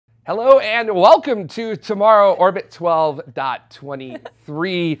Hello and welcome to Tomorrow Orbit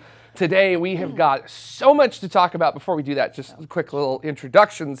 12.23. Today we have got so much to talk about. Before we do that, just quick little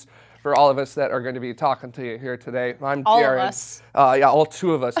introductions for all of us that are going to be talking to you here today. I'm all Jared. All of us. Yeah, all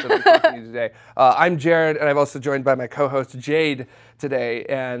two of us that are talking to you today. I'm Jared, and I'm also joined by my co-host Jade today.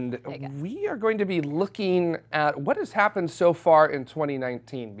 And we are going to be looking at what has happened so far in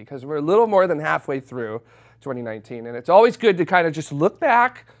 2019, because we're a little more than halfway through 2019. And it's always good to kind of just look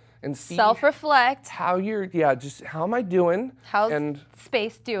back and see self-reflect. How you're, just how am I doing? How's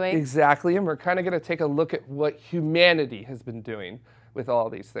space doing? Exactly, and we're kind of going to take a look at what humanity has been doing with all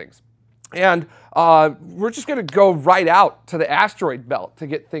these things. And we're just going to go right out to the asteroid belt to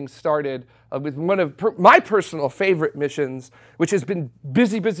get things started with one of my personal favorite missions, which has been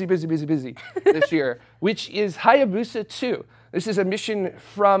busy this year, which is Hayabusa 2. This is a mission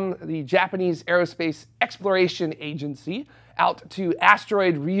from the Japanese Aerospace Exploration Agency out to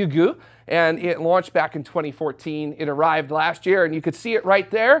asteroid Ryugu, and it launched back in 2014. It arrived last year, and you could see it right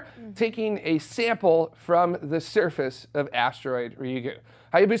there, taking a sample from the surface of asteroid Ryugu.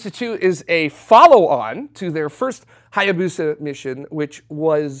 Hayabusa 2 is a follow-on to their first Hayabusa mission, which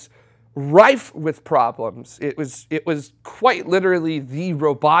was rife with problems. It was quite literally the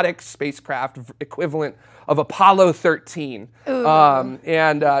robotic spacecraft equivalent of Apollo 13.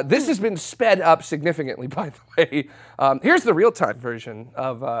 This has been sped up significantly, by the way. Here's the real-time version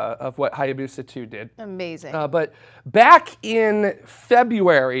of what Hayabusa 2 did. Amazing. But back in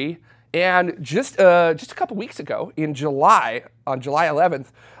February, and just a couple weeks ago, on July 11th,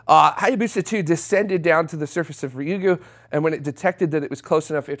 Hayabusa 2 descended down to the surface of Ryugu, and when it detected that it was close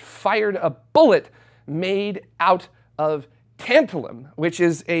enough, it fired a bullet made out of tantalum, which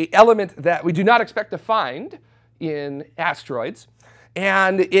is an element that we do not expect to find in asteroids.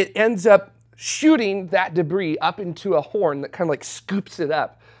 And it ends up shooting that debris up into a horn that kind of like scoops it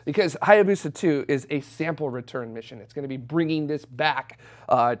up, because Hayabusa 2 is a sample return mission. It's going to be bringing this back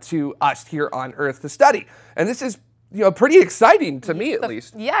to us here on Earth to study. And this is pretty exciting to me, at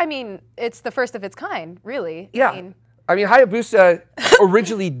least. Yeah, I mean, it's the first of its kind, really. Yeah. I mean, Hayabusa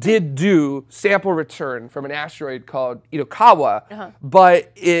originally did do sample return from an asteroid called Itokawa,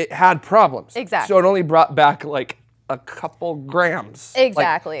 but it had problems. Exactly. So it only brought back like a couple grams.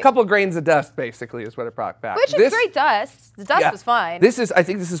 Exactly. Like a couple grains of dust, basically, is what it brought back. Which is great dust. The dust was fine. I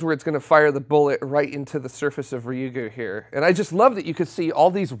think this is where it's going to fire the bullet right into the surface of Ryugu here. And I just love that you could see all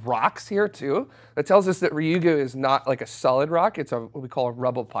these rocks here, too. That tells us that Ryugu is not like a solid rock. It's what we call a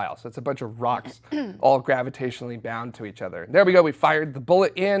rubble pile. So it's a bunch of rocks all gravitationally bound to each other. And there we go. We fired the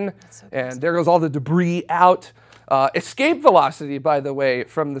bullet in, and there goes all the debris out. Escape velocity, by the way,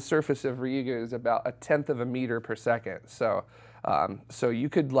 from the surface of Ryugu is about 1/10 of a meter per second. So, so you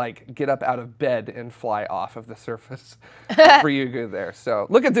could like get up out of bed and fly off of the surface of Ryugu there. So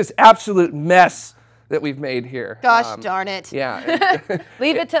look at this absolute mess that we've made here. Gosh darn it. Yeah.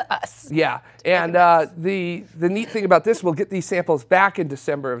 Leave it to us. Yeah. And the neat thing about this, we'll get these samples back in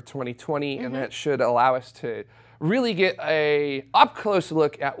December of 2020, and that should allow us to really get a up-close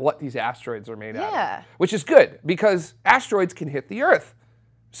look at what these asteroids are made out of, which is good, because asteroids can hit the Earth.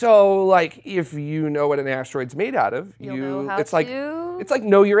 So, like, if you know what an asteroid's made out of, it's like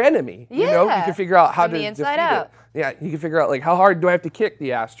know your enemy. Yeah. You can figure out how to defeat it. Yeah, you can figure out like how hard do I have to kick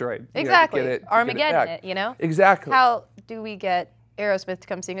the asteroid? Exactly. To get it, Armageddon get it, Exactly. How do we get Aerosmith to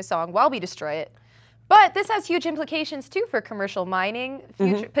come sing a song while we destroy it? But this has huge implications too for commercial mining,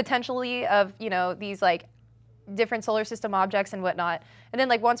 potentially of these like different solar system objects and whatnot. And then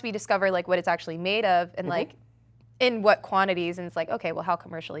like once we discover like what it's actually made of and like in what quantities, and it's like, okay, well, how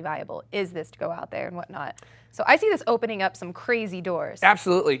commercially viable is this to go out there and whatnot? So I see this opening up some crazy doors.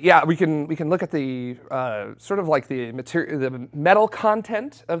 Absolutely, yeah. We can look at the sort of like the metal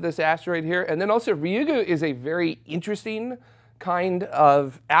content of this asteroid here, and then also Ryugu is a very interesting kind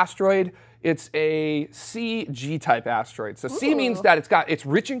of asteroid. It's a C-G type asteroid. So C means that it's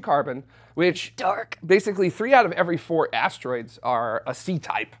rich in carbon, which basically 3 out of every 4 asteroids are a C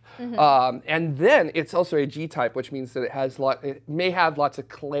type. And then it's also a G type, which means that it may have lots of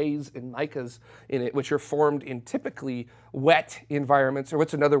clays and micas in it, which are formed in typically wet environments. Or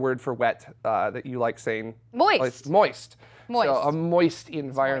what's another word for wet that you like saying? Moist. Moist. So a moist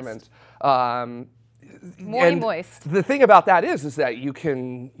environment. Moist. The thing about that is that you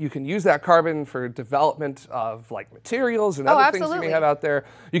can use that carbon for development of like materials and other things you may have out there.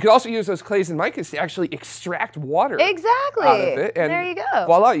 You can also use those clays and micas to actually extract water Exactly. out of it. And there you go.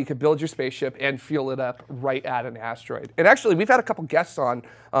 Voila, you could build your spaceship and fuel it up right at an asteroid. And actually, we've had a couple guests on.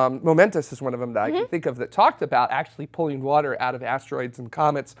 Momentous is one of them that I can think of that talked about actually pulling water out of asteroids and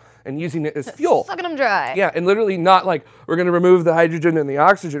comets and using it as fuel. Sucking them dry. Yeah, and literally not like we're going to remove the hydrogen and the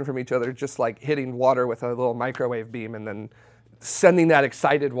oxygen from each other, just like hitting water with a little microwave beam and then sending that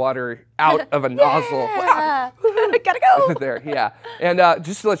excited water out of a nozzle. Gotta go. There, yeah. And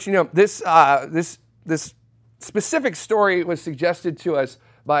just to let you know, this specific story was suggested to us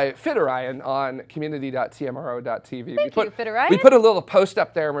by Fitterian on community.tmro.tv. Thank you, Fitterian. We put a little post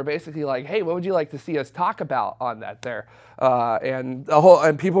up there and we're basically like, hey, what would you like to see us talk about on that there? And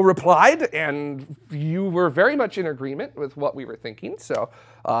people replied, and you were very much in agreement with what we were thinking. So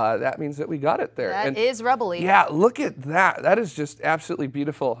that means that we got it there. That is rubbly. Yeah, look at that. That is just absolutely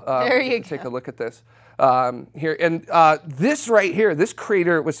beautiful. There you go. Take a look at this here. And this right here, this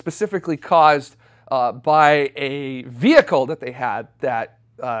crater was specifically caused by a vehicle that they had that,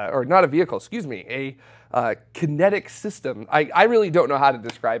 or not a vehicle, excuse me, a kinetic system. I really don't know how to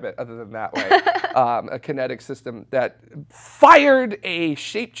describe it other than that way. A kinetic system that fired a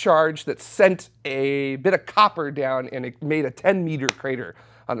shaped charge that sent a bit of copper down, and it made a 10-meter crater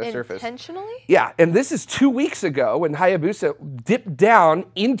on the surface. Intentionally? Yeah, and this is 2 weeks ago when Hayabusa dipped down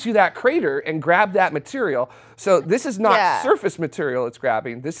into that crater and grabbed that material. So this is not surface material it's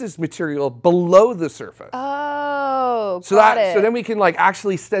grabbing. This is material below the surface. Oh, so so then we can like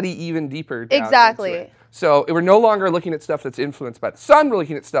actually study even deeper down exactly. into it. So we're no longer looking at stuff that's influenced by the sun. We're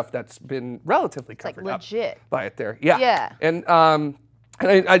looking at stuff that's been relatively covered like legit. up by it there. Yeah. Yeah. And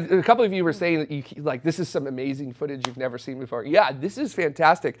a couple of you were saying that you like this is some amazing footage you've never seen before. Yeah, this is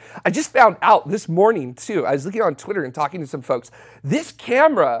fantastic. I just found out this morning too. I was looking on Twitter and talking to some folks. This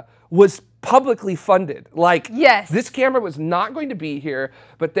camera was publicly funded. Like, yes. This camera was not going to be here,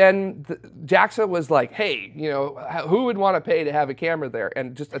 but then JAXA was like, hey, you know, who would want to pay to have a camera there?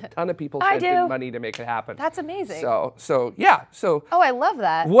 And just a ton of people sent in money to make it happen. That's amazing. So yeah. So oh, I love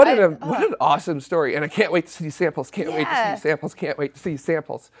that. What an awesome story. And I can't wait to see samples. Can't wait to see samples. Can't wait to see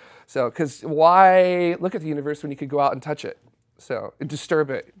samples. So, because why look at the universe when you could go out and touch it? So disturb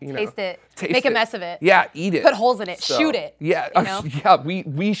it, you know. Taste it. Make a mess of it. Yeah, eat it. Put holes in it. So, shoot it. Yeah, you know? Yeah.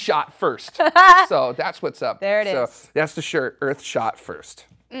 We shot first. So that's what's up. There it is. So that's the shirt. Earth shot first.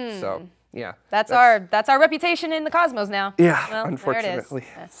 So yeah. That's our reputation in the cosmos now. Yeah. Well, unfortunately.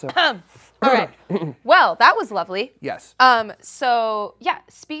 There it is. So. All right. Well, that was lovely. Yes. So yeah,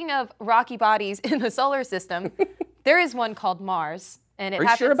 speaking of rocky bodies in the solar system, there is one called Mars, and it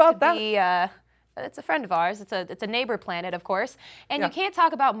happens to be. It's a friend of ours. It's a neighbor planet, of course. And you can't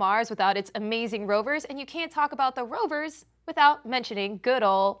talk about Mars without its amazing rovers, and you can't talk about the rovers without mentioning good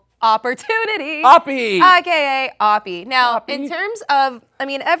old Opportunity. Oppie! AKA Oppie. Now, in terms of, I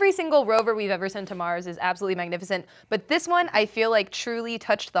mean, every single rover we've ever sent to Mars is absolutely magnificent, but this one I feel like truly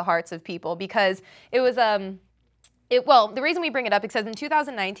touched the hearts of people because it was, well, the reason we bring it up is because in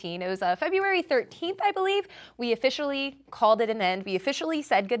 2019, it was February 13th, I believe, we officially called it an end. We officially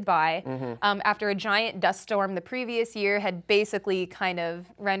said goodbye after a giant dust storm the previous year had basically kind of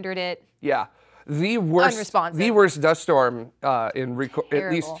rendered it the worst dust storm in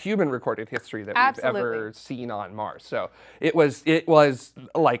at least human recorded history that we've ever seen on Mars. So it was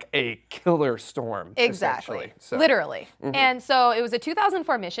like a killer storm. Exactly. So. Literally. And so it was a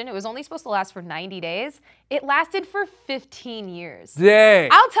 2004 mission. It was only supposed to last for 90 days. It lasted for 15 years. Dang.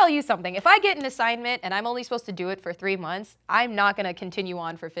 I'll tell you something. If I get an assignment and I'm only supposed to do it for 3 months, I'm not going to continue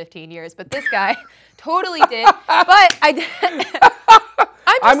on for 15 years. But this guy totally did. But I did.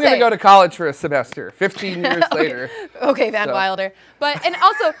 I'm going to go to college for a semester, 15 years later. Okay, Van Wilder. But, and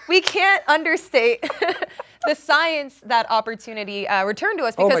also, we can't understate the science that Opportunity returned to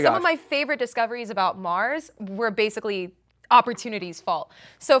us because some of my favorite discoveries about Mars were basically Opportunity's fault.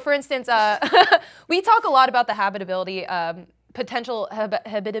 So, for instance, we talk a lot about the habitability potential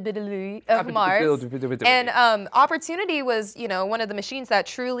habitability of Mars. And Opportunity was, you know, one of the machines that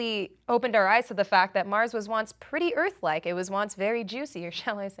truly opened our eyes to the fact that Mars was once pretty Earth-like. It was once very juicy, or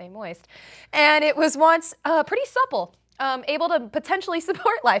shall I say moist. And it was once pretty supple, able to potentially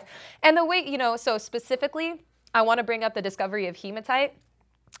support life. And the way, you know, so specifically, I want to bring up the discovery of hematite.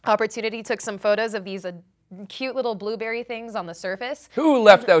 Opportunity took some photos of these cute little blueberry things on the surface. Who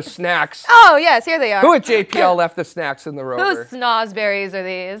left those snacks? Oh, yes, here they are. Who at JPL left the snacks in the rover? Whose snozberries are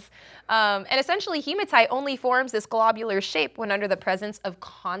these? And essentially, hematite only forms this globular shape when under the presence of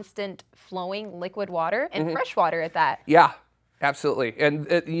constant flowing liquid water and fresh water at that. Yeah. Absolutely. And,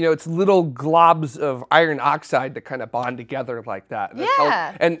 it's little globs of iron oxide that kind of bond together like that.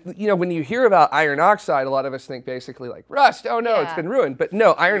 And, when you hear about iron oxide, a lot of us think basically like rust. Oh, no, it's been ruined. But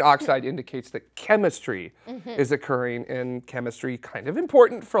no, iron oxide indicates that chemistry is occurring, and chemistry kind of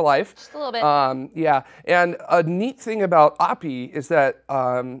important for life. Just a little bit. Yeah. And a neat thing about OPI is that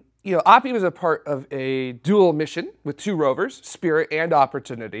OPI was a part of a dual mission with 2 rovers, Spirit and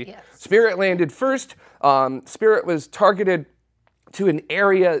Opportunity. Yes. Spirit landed first. Spirit was targeted to an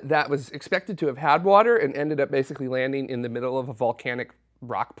area that was expected to have had water and ended up basically landing in the middle of a volcanic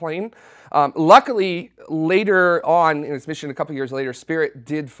rock plain. Luckily, later on in its mission, a couple years later, Spirit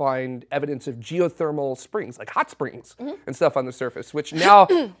did find evidence of geothermal springs, like hot springs and stuff on the surface, which now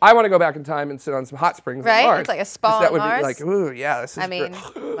I want to go back in time and sit on some hot springs on Mars. It's like a spa on that would Mars. be like, ooh, yeah, this is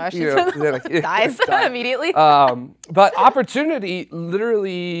Martian dies immediately. But Opportunity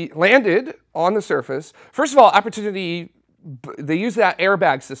literally landed on the surface. First of all, Opportunity, they use that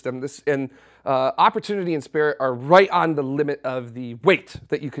airbag system. Opportunity and Spirit are right on the limit of the weight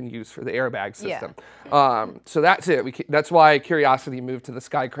that you can use for the airbag system. So that's it. That's why Curiosity moved to the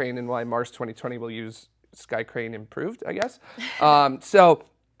Sky Crane, and why Mars 2020 will use Sky Crane improved, I guess. So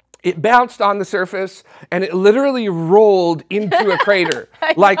it bounced on the surface, and it literally rolled into a crater.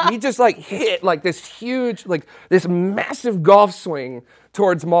 Like, we just hit this huge, this massive golf swing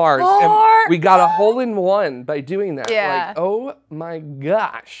towards Mars. And we got a hole-in-one by doing that. Yeah. Oh my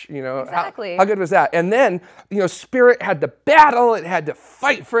gosh. Exactly. How good was that? And then, Spirit had to battle, it had to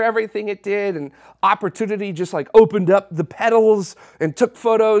fight for everything it did, and Opportunity just opened up the petals and took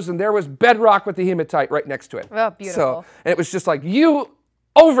photos, and there was bedrock with the hematite right next to it. Oh, beautiful. And it was just you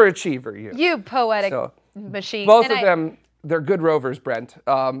overachiever, you poetic machine. Both of them, they're good rovers, Brent.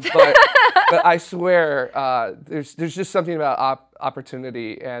 But I swear, there's just something about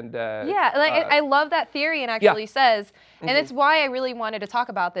Opportunity and I love that theory, and actually says, and it's why I really wanted to talk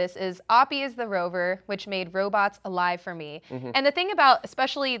about this, is OPI is the rover which made robots alive for me. And the thing about,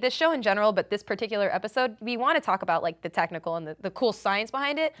 especially this show in general, but this particular episode, we want to talk about the technical and the cool science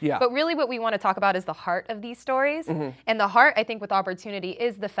behind it. But really what we want to talk about is the heart of these stories. And the heart, I think, with Opportunity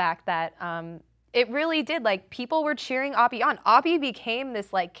is the fact that it really did, people were cheering OPI on. OPI became this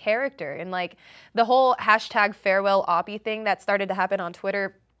character, and the whole hashtag farewell OPI thing that started to happen on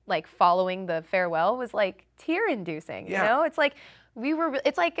Twitter following the farewell was tear-inducing. You know, it's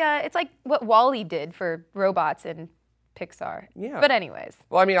it's like what Wall-E did for robots in Pixar. But anyways.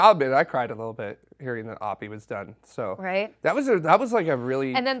 Well, I mean, I'll admit I cried a little bit hearing that OPI was done. So that was a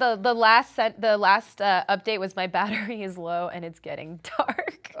really. And then the last update was my battery is low and it's getting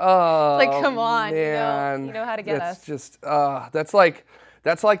dark. Oh, it's come on, man. you know how to get us. That's just that's like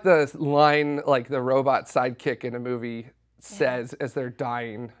the line the robot sidekick in a movie says as they're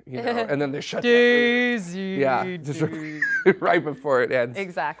dying, and then they shut Daisy. down. Just right before it ends.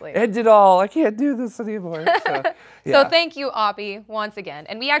 Exactly. End it all. I can't do this anymore. So thank you, OPI, once again.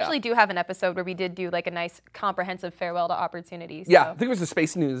 And we actually do have an episode where we did do a nice comprehensive farewell to Opportunity. So. Yeah, I think it was the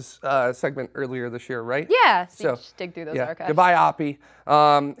Space News segment earlier this year, right? Yeah, so just dig through those archives. Goodbye, OPI.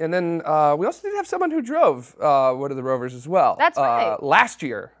 And then we also did have someone who drove one of the rovers as well. That's right. Last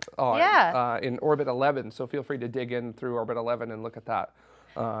year in Orbit 11, so feel free to dig in through Orbit 11 and look at that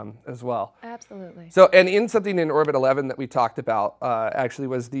as well. Absolutely. So, and in something in Orbit 11 that we talked about actually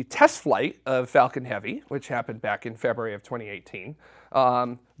was the test flight of Falcon Heavy, which happened back in February of 2018.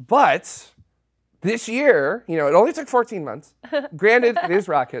 But this year, it only took 14 months. Granted, it is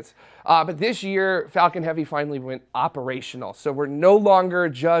rockets. But this year, Falcon Heavy finally went operational. So we're no longer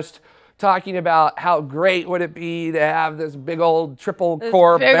just talking about how great would it be to have this big old triple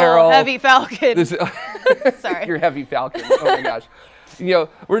core barrel. Old heavy Falcon. Sorry. Your heavy Falcon. Oh my gosh.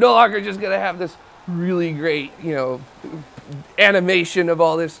 We're no longer just going to have this really great, animation of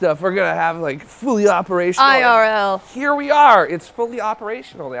all this stuff. We're going to have fully operational. IRL. Here we are. It's fully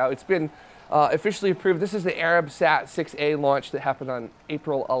operational now. It's been officially approved. This is the Arabsat 6A launch that happened on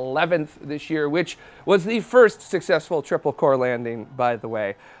April 11th this year, which was the first successful triple core landing, by the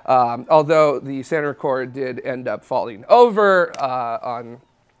way. Although the center core did end up falling over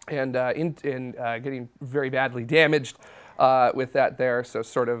and getting very badly damaged with that there. So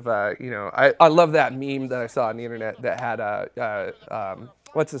sort of, I love that meme that I saw on the internet that had,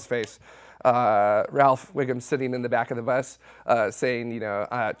 what's his face? Ralph Wiggum sitting in the back of the bus saying,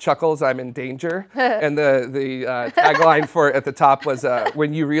 Chuckles, I'm in danger. And the tagline for it at the top was,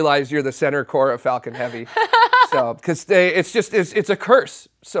 when you realize you're the center core of Falcon Heavy. So, because it's a curse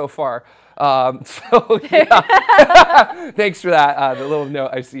so far. Thanks for that. The little note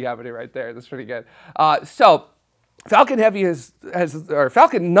I see happening right there. That's pretty good. Falcon Heavy or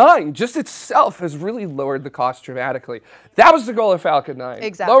Falcon 9 just itself has really lowered the cost dramatically. That was the goal of Falcon 9.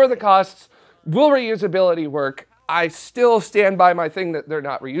 Exactly. Lower the costs. Will reusability work? I still stand by my thing that they're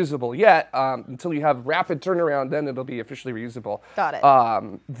not reusable yet. Until you have rapid turnaround, then it'll be officially reusable. Got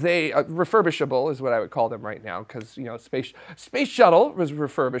it. They refurbishable is what I would call them right now, because space shuttle was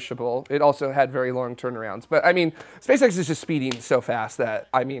refurbishable. It also had very long turnarounds. But I mean, SpaceX is just speeding so fast that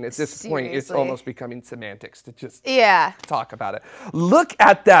at this point it's Seriously. almost becoming semantics to just talk about it. Look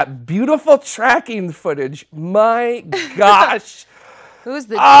at that beautiful tracking footage. My gosh. Who's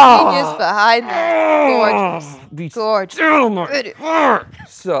the genius behind that? Gorgeous.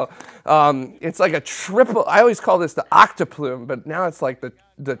 Gorgeous. So it's like a triple. I always call this the octoplume, but now it's like the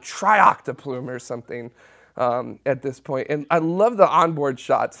trioctoplume or something at this point. And I love the onboard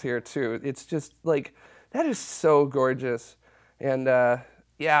shots here too. It's just like, that is so gorgeous. And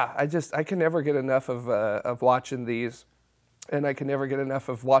yeah, I can never get enough of watching these. And I can never get enough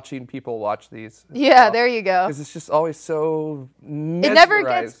of watching people watch these. Yeah, there you go. Because it's just always so mesmerizing. It never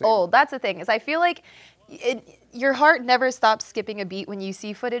gets old. That's the thing, is I feel like your heart never stops skipping a beat when you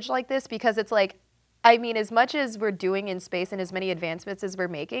see footage like this, because it's like, I mean, as much as we're doing in space and as many advancements as we're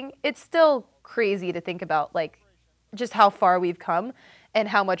making, it's still crazy to think about, like, just how far we've come and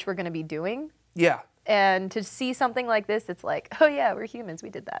how much we're going to be doing. Yeah. And to see something like this, it's like, oh yeah, we're humans,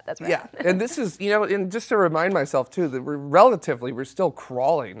 we did that, that's right. Yeah, and this is, and just to remind myself too, that we're still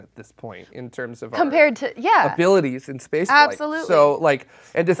crawling at this point in terms of compared to abilities in space flight. Absolutely. So like,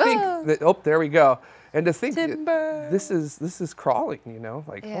 and to think that, there we go. And to think that this is crawling,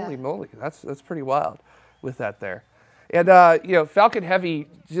 like holy moly, that's pretty wild with that there. And Falcon Heavy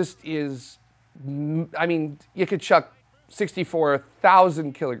just is, I mean, you could chuck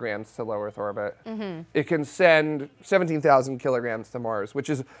 64,000 kilograms to low Earth orbit. Mm-hmm. It can send 17,000 kilograms to Mars, which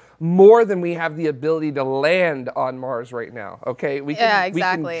is more than we have the ability to land on Mars right now. Okay, we can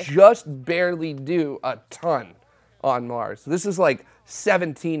just barely do a ton on Mars. This is like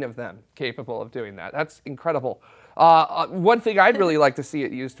 17 of them capable of doing that. That's incredible. One thing I'd really like to see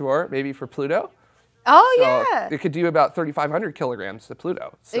it used for, maybe for Pluto. Oh, so yeah. It could do about 3,500 kilograms to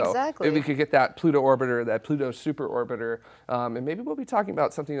Pluto. So exactly. Maybe we could get that Pluto orbiter, that Pluto super orbiter, and maybe we'll be talking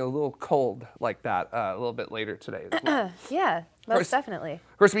about something a little cold like that a little bit later today as well. Yeah, most definitely.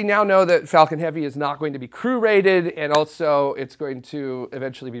 Of course, we now know that Falcon Heavy is not going to be crew rated, and also it's going to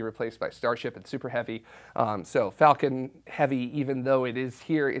eventually be replaced by Starship and Super Heavy. So Falcon Heavy, even though it is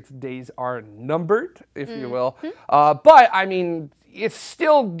here, its days are numbered, if you will. But I mean, it's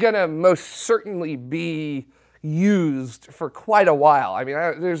still gonna most certainly be used for quite a while. I mean,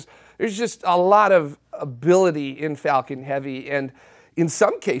 there's just a lot of ability in Falcon Heavy, and in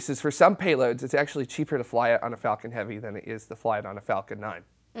some cases, for some payloads, it's actually cheaper to fly it on a Falcon Heavy than it is to fly it on a Falcon 9.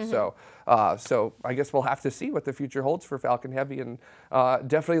 Mm-hmm. So I guess we'll have to see what the future holds for Falcon Heavy, and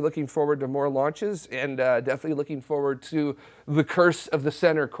definitely looking forward to more launches, and definitely looking forward to the curse of the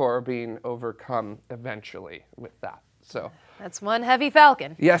center core being overcome eventually with that. So that's one heavy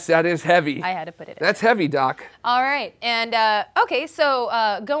Falcon. Yes, that is heavy. I had to put it in. That's heavy, Doc. All right. And, okay,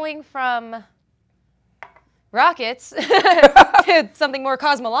 so going from rockets to something more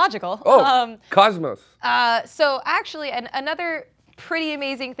cosmological. Oh, cosmos. So actually, another pretty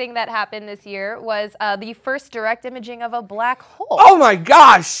amazing thing that happened this year was the first direct imaging of a black hole. Oh my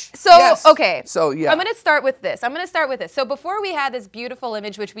gosh! So, yes. Okay. So, yeah. I'm going to start with this. So before we had this beautiful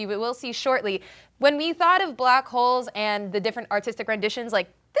image, which we will see shortly, when we thought of black holes and the different artistic renditions,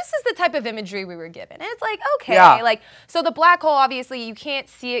 like, this is the type of imagery we were given. And it's like, okay. Yeah. Like, so the black hole, obviously, you can't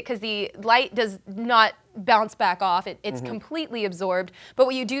see it because the light does not bounce back off. It's completely absorbed. But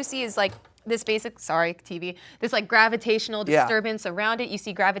what you do see is, like, this basic, TV, this like gravitational disturbance around it. You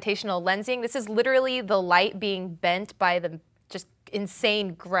see gravitational lensing. This is literally the light being bent by the just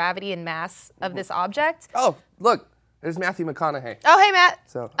insane gravity and mass of this object. Oh, look, there's Matthew McConaughey. Oh, hey, Matt.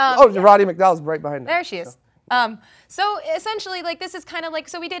 So, Roddy McDowell's right behind him. There she is. So essentially, like, this is kind of like,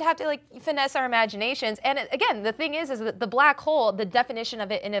 so we did have to like finesse our imaginations. And again, the thing is that the black hole, the definition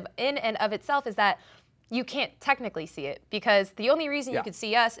of it in and of itself is that you can't technically see it, because the only reason you could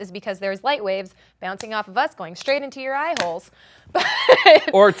see us is because there's light waves bouncing off of us going straight into your eye holes.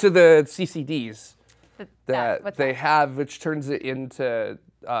 Or to the CCDs that they have, which turns it into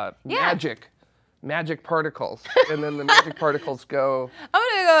magic particles. And then the magic particles go I'm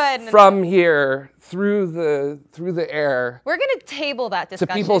gonna go ahead and from here through the air. We're gonna table that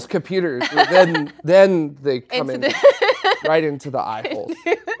discussion to people's computers. then they come right into the eye holes.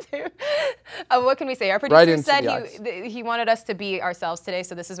 What can we say? Our producer said he wanted us to be ourselves today,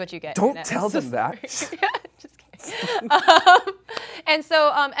 so this is what you get. Don't tell them that. Just kidding. Yes. And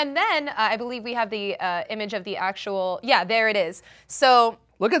so, and then I believe we have the image of the actual, yeah, there it is. So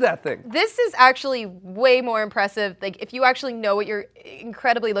Look at that thing. this is actually way more impressive. Like, if you actually know what you're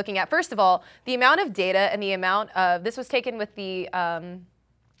incredibly looking at. First of all, the amount of data and the amount of, this was taken with the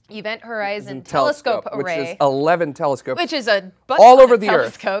Event Horizon Telescope Array. Which is 11 telescopes. Which is a bunch all over of the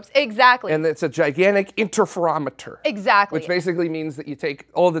telescopes. Earth. Exactly. And it's a gigantic interferometer. Exactly. Which basically means that you take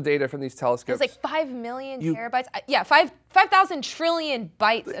all the data from these telescopes. It's like 5 million terabytes. Yeah, 5,000 trillion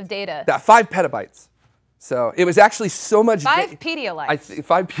bytes of data. That 5 petabytes. So it was actually so much 5 pedialytes.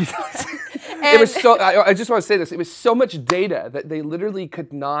 5 petabytes. It was so. I just want to say this. It was so much data that they literally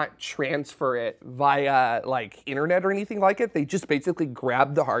could not transfer it via like internet or anything like it. They just basically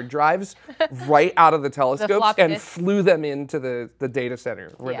grabbed the hard drives right out of the telescopes and flew them into the data center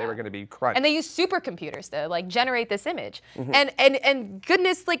where they were going to be crunched. And they used supercomputers to like generate this image. And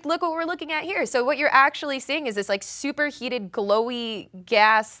goodness, like look what we're looking at here. So what you're actually seeing is this like superheated, glowy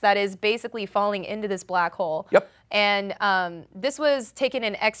gas that is basically falling into this black hole. Yep. And this was taken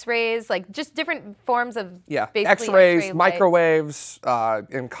in X-rays, like just different forms of basically X-rays, X-ray microwaves,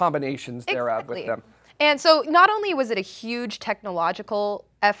 and combinations thereof with them. And so not only was it a huge technological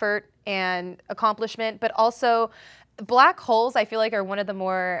effort and accomplishment, but also black holes, I feel like, are one of the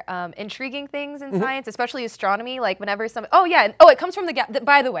more intriguing things in science, especially astronomy. Like whenever it comes from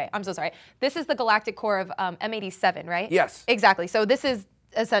by the way, I'm so sorry. This is the galactic core of M87, right? Yes. Exactly. So this is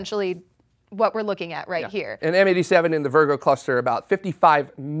essentially what we're looking at here. And M87 in the Virgo cluster, about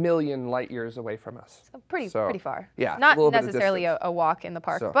 55 million light years away from us. So pretty far. Yeah, not necessarily a walk in the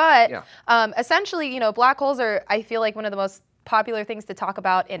park, but essentially, black holes are, I feel like, one of the most popular things to talk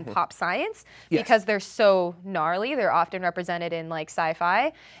about in pop science because they're so gnarly. They're often represented in like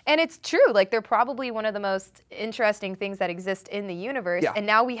sci-fi, and it's true. Like they're probably one of the most interesting things that exist in the universe, and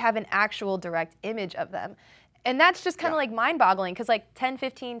now we have an actual direct image of them. And that's just kind of like mind-boggling because like 10,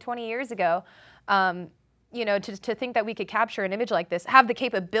 15, 20 years ago, to think that we could capture an image like this, have the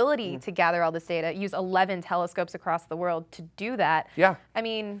capability to gather all this data, use 11 telescopes across the world to do that. Yeah. I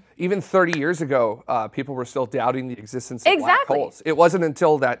mean, even 30 years ago, people were still doubting the existence of black holes. It wasn't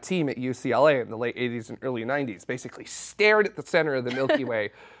until that team at UCLA in the late 80s and early 90s basically stared at the center of the Milky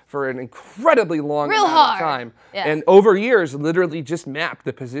Way for an incredibly long amount of time. And over years, literally just mapped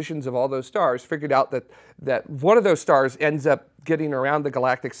the positions of all those stars, figured out that one of those stars ends up getting around the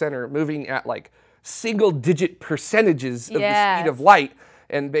galactic center, moving at like single-digit percentages of the speed of light,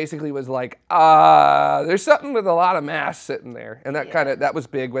 and basically was like, there's something with a lot of mass sitting there. And that was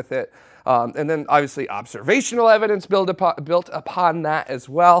big with it. And then obviously observational evidence built upon that as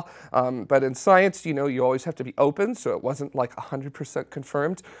well. But in science, you always have to be open, so it wasn't like 100%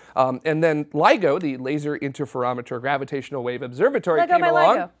 confirmed. And then LIGO, the Laser Interferometer Gravitational Wave Observatory, came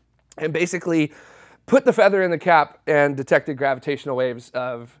along and basically put the feather in the cap and detected gravitational waves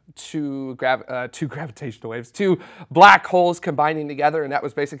of two black holes combining together, and that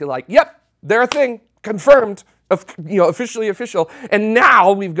was basically like, yep, they're a thing, confirmed. Officially official, and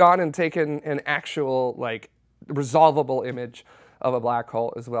now we've gone and taken an actual like resolvable image of a black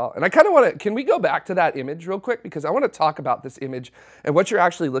hole as well. And I kind of want to, can we go back to that image real quick, because I want to talk about this image and what you're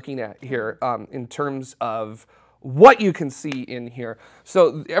actually looking at here in terms of what you can see in here.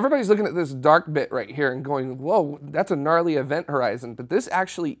 So everybody's looking at this dark bit right here and going, whoa, that's a gnarly event horizon, but this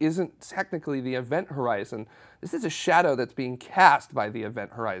actually isn't technically the event horizon. This is a shadow that's being cast by the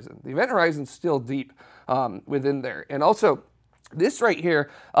event horizon. The event horizon's still deep within there. And also, this right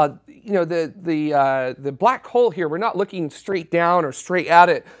here, the black hole here, we're not looking straight down or straight at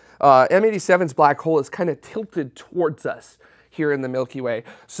it. M87's black hole is kind of tilted towards us here in the Milky Way.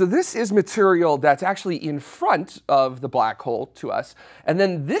 So this is material that's actually in front of the black hole to us. And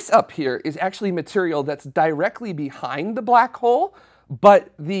then this up here is actually material that's directly behind the black hole,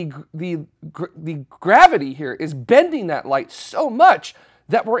 but the gravity here is bending that light so much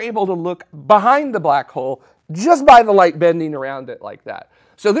that we're able to look behind the black hole just by the light bending around it like that.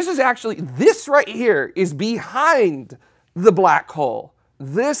 So this is actually, this right here is behind the black hole.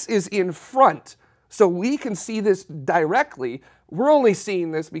 This is in front. So we can see this directly. We're only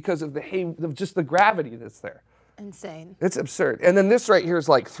seeing this because of just the gravity that's there. Insane. It's absurd. And then this right here is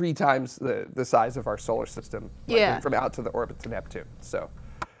like 3 times the size of our solar system, from out to the orbit to Neptune. So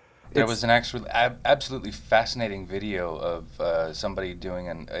there was an actual absolutely fascinating video of somebody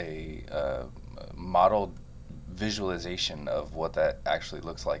doing a modeled visualization of what that actually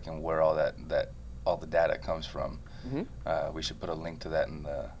looks like and where all the data comes from. We should put a link to that in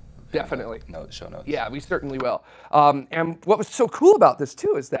the show notes. Yeah, we certainly will. And what was so cool about this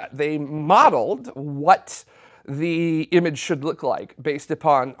too is that they modeled what the image should look like based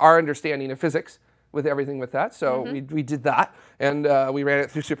upon our understanding of physics with everything with that. So we did that, and we ran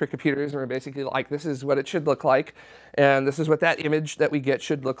it through supercomputers, and we're basically like, this is what it should look like, and this is what that image that we get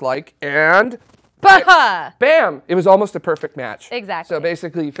should look like, and bam! It was almost a perfect match. Exactly. So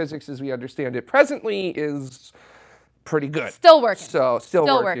basically, physics as we understand it presently is pretty good. Still working. So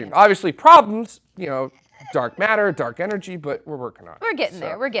still working. Obviously, problems, dark matter, dark energy, but we're working on it. We're getting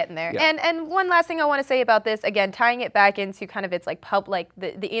there. We're getting there. Yeah. And one last thing I want to say about this, again, tying it back into kind of its like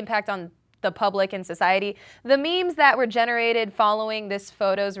the impact on the public and society. The memes that were generated following this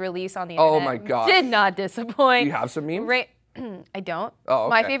photo's release on the internet Oh my God. did not disappoint. Do you have some memes? I don't. Oh, okay.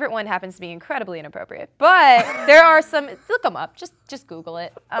 My favorite one happens to be incredibly inappropriate, but there are some. Look them up. Just Google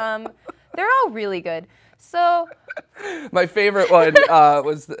it. They're all really good. So my favorite one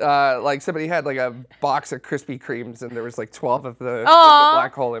was like somebody had like a box of Krispy Kremes and there was like 12 of the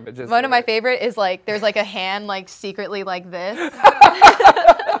black hole images. One of my favorite is like there's like a hand like secretly like this.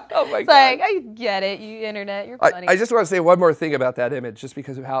 Oh my It's God. like, I get it, you internet, you're funny. I just want to say one more thing about that image, just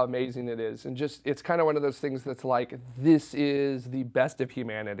because of how amazing it is. And just, it's kind of one of those things that's like, this is the best of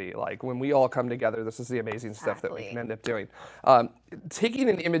humanity. Like, when we all come together, this is the amazing stuff that we can end up doing. Taking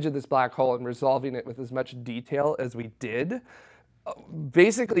an image of this black hole and resolving it with as much detail as we did,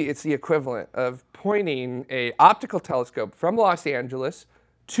 basically it's the equivalent of pointing a optical telescope from Los Angeles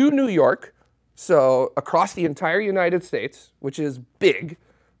to New York, so across the entire United States, which is big.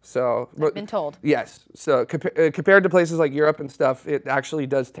 So I've been told. Yes. So compared to places like Europe and stuff, it actually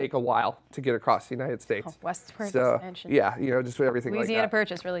does take a while to get across the United States. Oh, westward so, expansion. Yeah, just with everything Louisiana like that.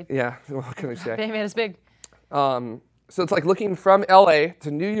 Purchase, really. Yeah, what can we say? They made us big. So it's like looking from LA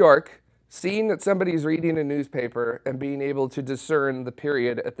to New York, seeing that somebody's reading a newspaper and being able to discern the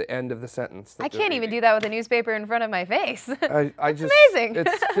period at the end of the sentence. I can't even do that with a newspaper in front of my face. I just, amazing.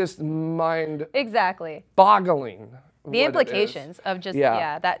 It's just mind Exactly. boggling. The implications of just,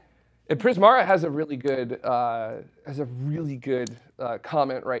 that. And Prismara has a really good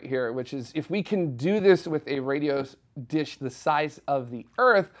comment right here, which is, if we can do this with a radio dish the size of the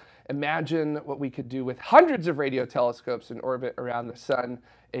Earth, imagine what we could do with hundreds of radio telescopes in orbit around the sun,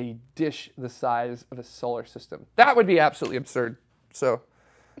 a dish the size of a solar system. That would be absolutely absurd. So,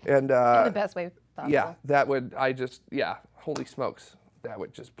 and in the best way possible. Yeah, that would, holy smokes, that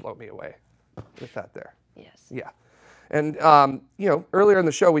would just blow me away with that there. Yes. Yeah. And, earlier in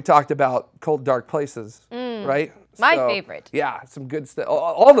the show, we talked about cold, dark places, right? My favorite. Yeah, some good stuff.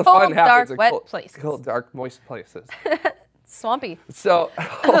 All the fun happens dark, wet in places. cold, dark, moist places. Swampy. So,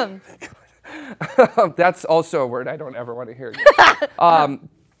 that's also a word I don't ever want to hear again.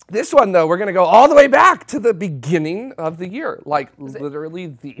 This one, though, we're going to go all the way back to the beginning of the year, like literally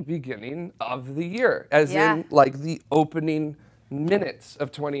the beginning of the year, as in like the opening minutes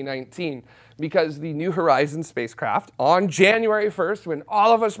of 2019, because the New Horizons spacecraft on January 1st, when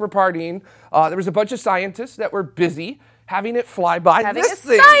all of us were partying, there was a bunch of scientists that were busy having it fly by Having this a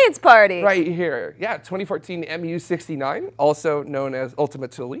thing science party. right here. Yeah, 2014 MU-69, also known as Ultima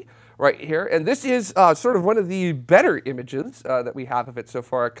Thule, right here. And this is sort of one of the better images that we have of it so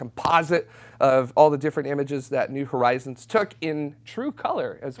far, a composite of all the different images that New Horizons took in true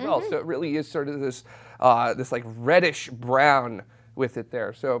color as well. So it really is sort of this this like reddish brown with it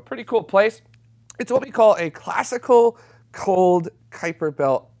there. So pretty cool place. It's what we call a classical cold Kuiper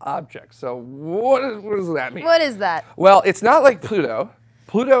Belt object. So what does that mean? What is that? Well, it's not like Pluto.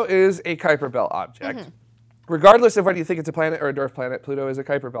 Pluto is a Kuiper Belt object. Regardless of whether you think it's a planet or a dwarf planet, Pluto is a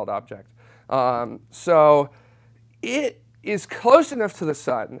Kuiper Belt object. So it is close enough to the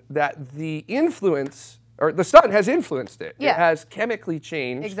sun that the influence, or the sun has influenced it. Yeah. It has chemically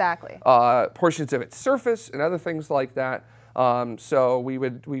changed Exactly. portions of its surface and other things like that. So we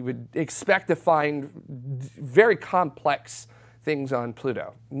would expect to find very complex things on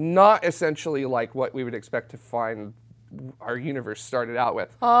Pluto, not essentially like what we would expect to find our universe started out with.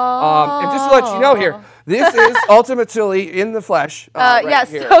 And just to let you know here, this is Ultima Thule in the flesh. Right yes,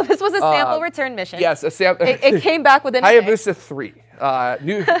 here. so this was a sample return mission. Yes, a sample. It came back within a day. Hayabusa 3,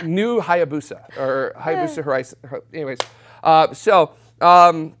 new Hayabusa, or Hayabusa Horizon. Anyways,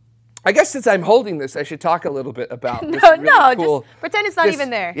 I guess since I'm holding this, I should talk a little bit about this really cool, just pretend it's not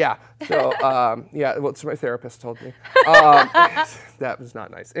even there. Yeah. So, well, it's my therapist told me. That was not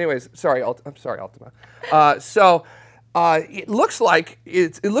nice. Anyways, I'm sorry, Ultima. It looks like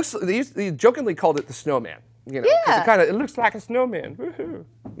they jokingly called it the snowman. You know, 'cause it looks like a snowman. Woohoo!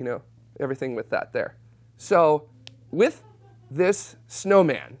 You know, everything with that there. So, with this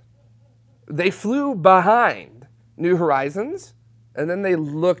snowman, they flew behind New Horizons. And then they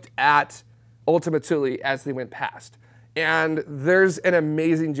looked at Ultima Thule as they went past. And there's an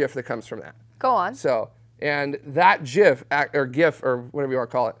amazing GIF that comes from that. Go on. So And that GIF or GIF or whatever you want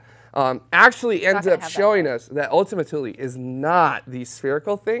to call it actually ends up showing us that Ultima Thule is not these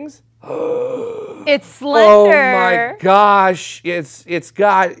spherical things. It's slender. Oh my gosh, it's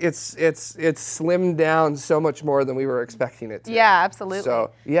slimmed down so much more than we were expecting it to. Yeah, absolutely. So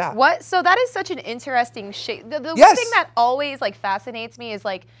yeah. So that is such an interesting shape. The one thing that always like fascinates me is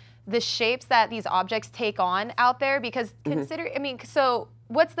like the shapes that these objects take on out there, because I mean, so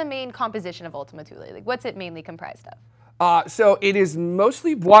what's the main composition of Ultima Thule? Like, what's it mainly comprised of? So it is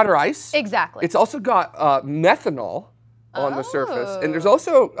mostly water ice. Exactly. It's also got methanol on the surface, and there's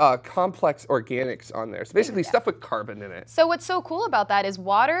also complex organics on there. So basically stuff with carbon in it. So what's so cool about that is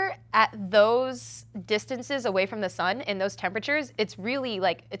water at those distances away from the sun in those temperatures, it's really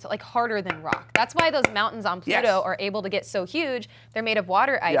like, it's like harder than rock. That's why those mountains on Pluto are able to get so huge. They're made of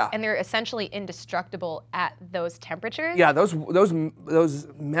water ice, and they're essentially indestructible at those temperatures. Yeah, those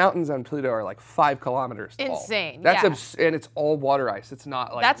mountains on Pluto are like 5 kilometers tall. Insane. That's and it's all water ice. It's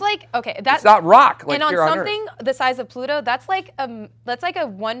not like it's not rock like and on here something on Earth. The size of Pluto, that's like a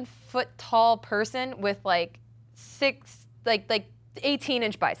 1 foot tall person with like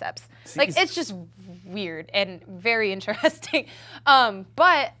 18-inch biceps. Jesus. Like, it's just weird and very interesting.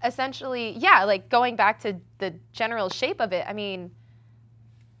 But essentially, yeah, like going back to the general shape of it, I mean,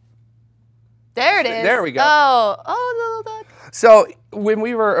 there it is. There we go. Oh, little duck. So when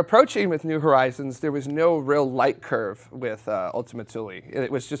we were approaching with New Horizons, there was no real light curve with Ultima Thule.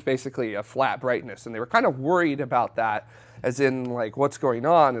 It was just basically a flat brightness, and they were kind of worried about that, as in like, what's going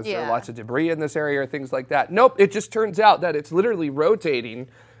on? Is there lots of debris in this area or things like that? Nope, it just turns out that it's literally rotating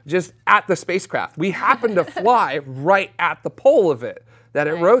just at the spacecraft. We happen to fly right at the pole of it that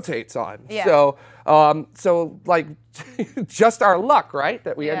it rotates on. Yeah. So like just our luck, right?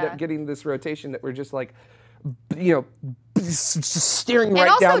 That we end up getting this rotation that we're just like, you know, just steering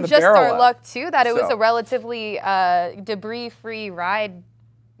right down the barrel. And also just our luck too, that it was a relatively debris-free ride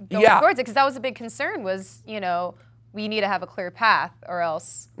going towards it, because that was a big concern, was, you know, we need to have a clear path or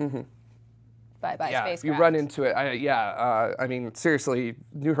else by spacecraft. If you run into it, I mean, seriously,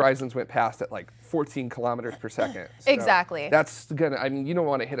 New Horizons went past at like 14 kilometers per second. So exactly. That's gonna, I mean, you don't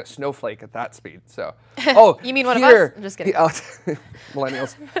want to hit a snowflake at that speed, so. You mean one of us? I'm just kidding.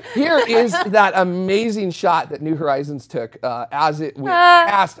 Millennials. Here is that amazing shot that New Horizons took as it went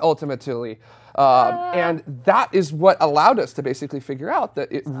past Ultima Thule. And that is what allowed us to basically figure out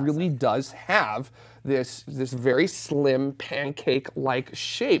that it really does have this very slim pancake-like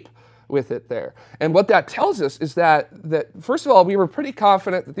shape with it there. And what that tells us is that first of all, we were pretty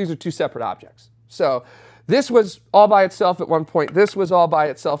confident that these are two separate objects. So this was all by itself at one point. This was all by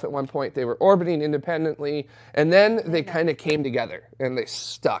itself at one point. They were orbiting independently, and then they kind of came together and they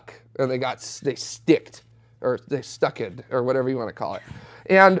stuck, and they sticked, or they stucked, or whatever you want to call it.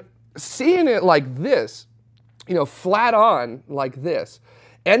 And seeing it like this, you know, flat on like this,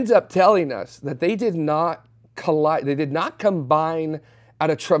 ends up telling us that they did not collide. They did not combine at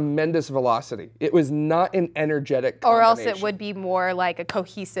a tremendous velocity. It was not an energetic combination. Or else it would be more like a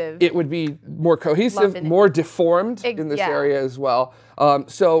cohesive. It would be more cohesive, more deformed in this area as well. So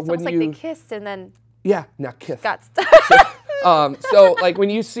it's when almost like they kissed and then not kissed. Got stuck. So like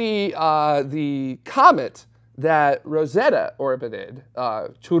when you see the comet that Rosetta orbited,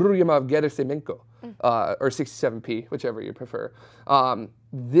 Churyumov Gerasimenko, or 67P, whichever you prefer, that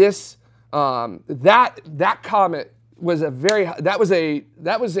comet was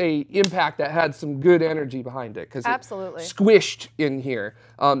that was a impact that had some good energy behind it, because it squished in here.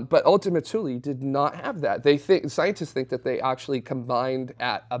 But Ultima Thule did not have that. Scientists think that they actually combined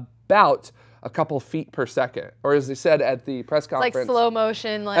at about a couple feet per second, or as they said at the press conference, like slow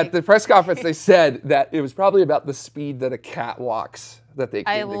motion. Like at the press conference, they said that it was probably about the speed that a cat walks that they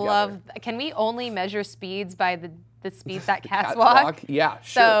came together. Can we only measure speeds by the speeds that cats walk? Yeah,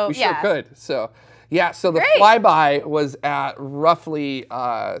 sure. We sure could. So the flyby was at roughly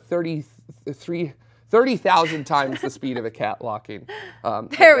 30,000 times the speed of a cat walking.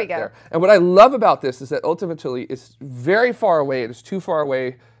 There we go. There. And what I love about this is that Ultima Thule is very far away. It is too far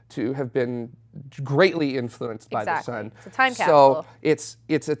away to have been greatly influenced by the sun. It's a time capsule. So it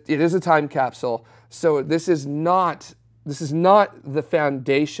is a time capsule. So this is not the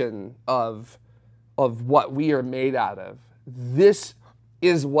foundation of what we are made out of. This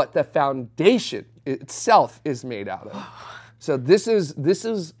is what the foundation itself is made out of. So this is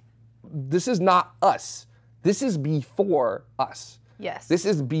not us. This is before us. Yes. This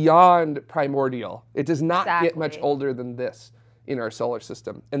is beyond primordial. It does not get much older than this in our solar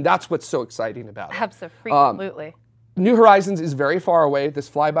system. And that's what's so exciting about it. Absolutely. New Horizons is very far away. This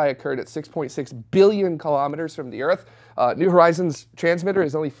flyby occurred at 6.6 billion kilometers from the Earth. New Horizons transmitter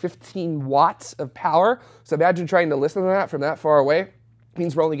is only 15 watts of power. So imagine trying to listen to that from that far away. It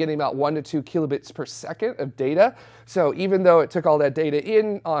means we're only getting about 1 to 2 kilobits per second of data. So even though it took all that data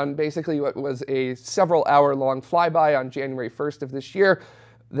in on basically what was a several hour long flyby on January 1st of this year,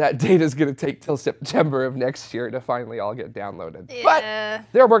 that data is going to take till September of next year to finally all get downloaded. Yeah. But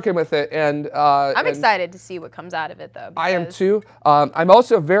they're working with it, and I'm excited to see what comes out of it, though. I am too. I'm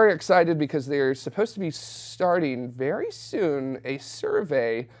also very excited because they're supposed to be starting very soon a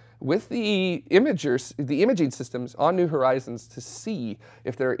survey with the imaging systems on New Horizons to see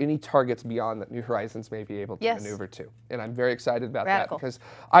if there are any targets beyond that New Horizons may be able to maneuver to. And I'm very excited about that because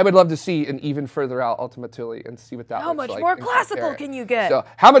I would love to see an even further out Ultima Thule and see what that looks like. How much more classical can you get? So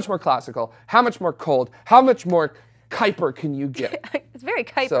how much more classical? How much more cold? How much more Kuiper can you get? It's very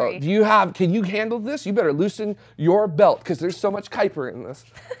Kuipery. So can you handle this? You better loosen your belt because there's so much Kuiper in this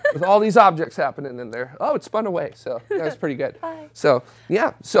with all these objects happening in there. Oh, it spun away. So that was pretty good. So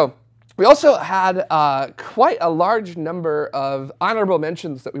yeah, so we also had quite a large number of honorable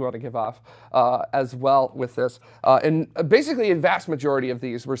mentions that we want to give off as well with this. And basically a vast majority of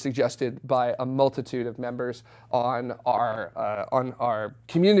these were suggested by a multitude of members on our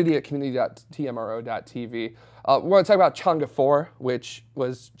community at community.tmro.tv. We want to talk about Chang'e 4, which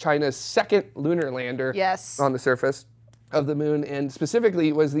was China's second lunar lander on the surface of the moon, and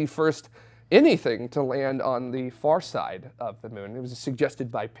specifically was the first anything to land on the far side of the moon. It was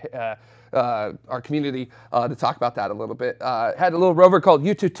suggested by our community to talk about that a little bit. Had a little rover called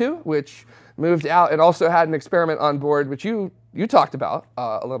U-22, which moved out, and also had an experiment on board, which you talked about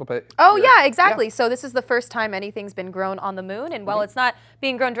a little bit. Oh, yeah, exactly. So this is the first time anything's been grown on the moon. And while it's not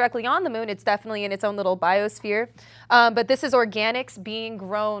being grown directly on the moon, it's definitely in its own little biosphere. But this is organics being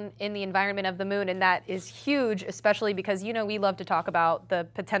grown in the environment of the moon. And that is huge, especially because, you know, we love to talk about the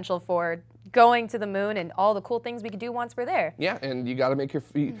potential for going to the moon and all the cool things we could do once we're there. Yeah, and you got to make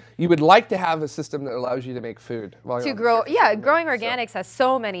you would like to have a system that allows you to make food while you're growing organics has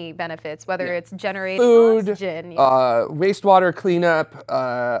so many benefits, whether it's generating food, oxygen, wastewater cleanup,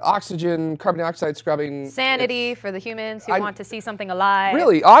 oxygen, carbon dioxide scrubbing, sanity for the humans who want to see something alive.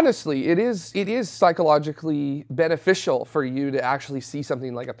 Really, honestly, it is psychologically beneficial for you to actually see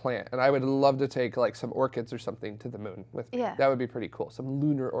something like a plant. And I would love to take like some orchids or something to the moon with me. Yeah. That would be pretty cool. Some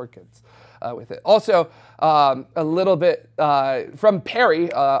lunar orchids. With it. Also, a little bit from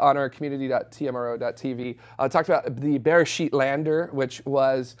Perry on our community.tmro.tv talked about the Bereshit lander, which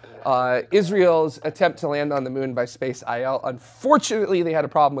was Israel's attempt to land on the moon by Space IL. Unfortunately, they had a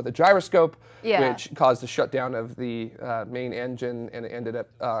problem with the gyroscope, which caused the shutdown of the main engine, and it ended up,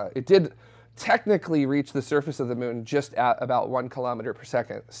 it did technically reach the surface of the moon just at about 1 kilometer per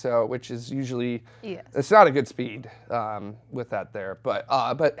second, so which is usually it's not a good speed with that there.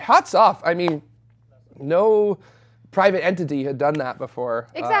 But hats off. I mean, no private entity had done that before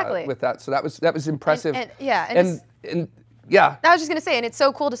with that, so that was impressive. I was just gonna say, and it's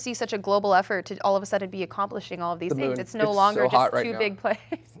so cool to see such a global effort to all of a sudden be accomplishing all of these things. It's no longer just two big players.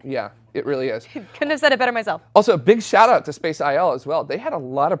 Yeah, it really is. Couldn't have said it better myself. Also, a big shout out to Space IL as well. They had a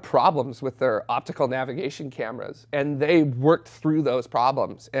lot of problems with their optical navigation cameras, and they worked through those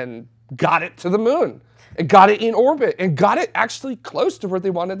problems and got it to the moon, and got it in orbit, and got it actually close to where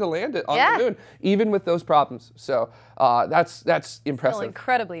they wanted to land it on the moon, even with those problems. So that's impressive. Still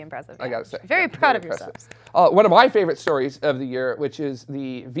incredibly impressive. I gotta say. Very proud of yourselves. One of my favorite stories of the year, which is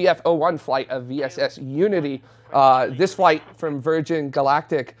the VF-01 flight of VSS Unity. This flight from Virgin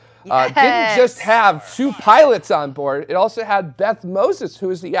Galactic didn't just have 2 pilots on board. It also had Beth Moses, who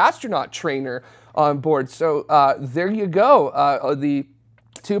is the astronaut trainer, on board. So there you go. The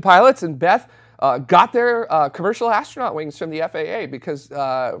 2 pilots and Beth got their commercial astronaut wings from the FAA because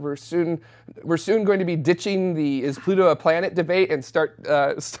we're soon going to be ditching the is Pluto a planet debate and start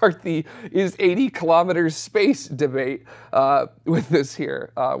the is 80 kilometers space debate with this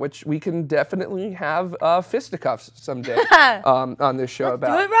here, which we can definitely have fisticuffs someday on this show.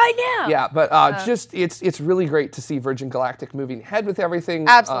 Let's do it right now. Yeah, but just it's really great to see Virgin Galactic moving ahead with everything.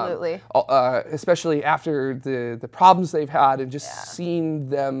 Absolutely. Especially after the problems they've had and just seeing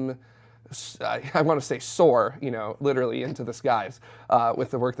them. I want to say soar, you know, literally into the skies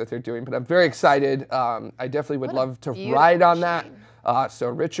with the work that they're doing. But I'm very excited. I definitely would love to ride on that. So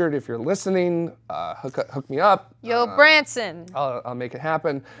Richard, if you're listening, hook me up. Yo, Branson. I'll make it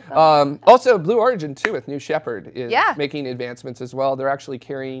happen. Also, Blue Origin, too, with New Shepard, is making advancements as well. They're actually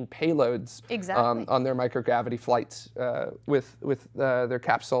carrying payloads on their microgravity flights with their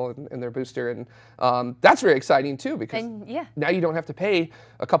capsule and their booster. And that's very exciting, too, because now you don't have to pay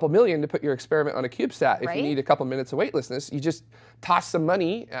a couple million to put your experiment on a CubeSat. If you need a couple minutes of weightlessness, you just toss some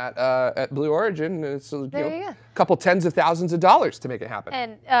money at Blue Origin, and it's a couple tens of thousands of dollars to make it happen.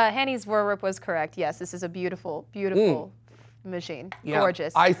 And Hanny's Vorwerp was correct. Yes, this is a beautiful, beautiful machine.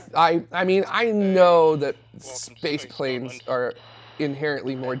 Gorgeous. I mean, I know that space planes are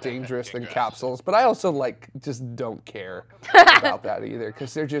inherently more dangerous than capsules, but I also just don't care about that either,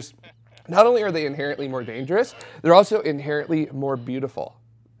 because they're just, not only are they inherently more dangerous, they're also inherently more beautiful.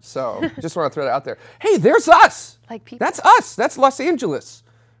 So just want to throw that out there. Hey, there's us. That's us. That's Los Angeles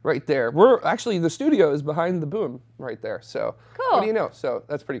right there. We're actually, the studio is behind the boom right there. So cool. What do you know? So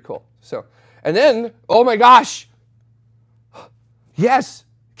that's pretty cool. So, and then, oh my gosh. Yes.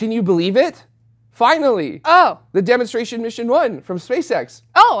 Can you believe it? Finally. Oh. The demonstration mission 1 from SpaceX.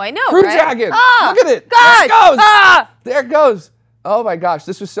 Oh, I know. Crew Dragon. Look at it. God. There it goes. There it goes. Oh my gosh.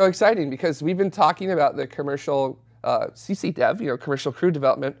 This was so exciting because we've been talking about the commercial CC dev, commercial crew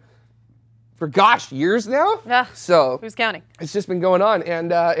development, for years now. So who's counting? It's just been going on,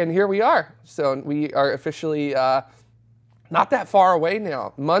 and here we are. So we are officially not that far away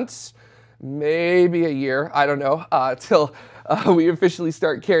now. Months, maybe a year, I don't know, till we officially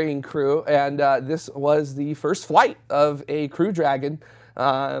start carrying crew. And this was the first flight of a Crew Dragon.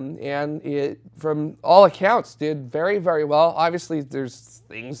 And it, from all accounts, did very, very well. Obviously, there's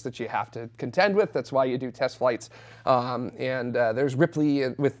things that you have to contend with. That's why you do test flights. And there's Ripley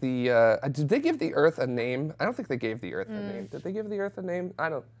with the. Did they give the Earth a name? I don't think they gave the Earth a name. Did they give the Earth a name? I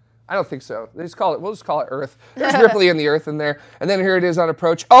don't think so. They just call it. We'll just call it Earth. There's Ripley and the Earth in there, and then here it is on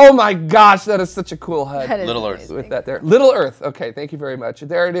approach. Oh my gosh, that is such a cool HUD. Little Earth. With that there, Little Earth. Okay, thank you very much.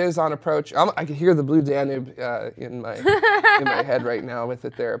 There it is on approach. I can hear the Blue Danube in my head right now with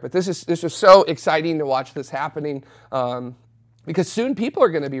it there. But this is so exciting to watch this happening, because soon people are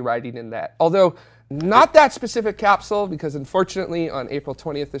going to be riding in that. Although not that specific capsule, because unfortunately on April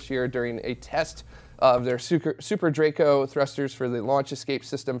 20th this year, during a test of their Super Draco thrusters for the launch escape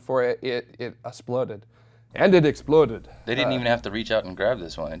system for it, it exploded. And it exploded. They didn't even have to reach out and grab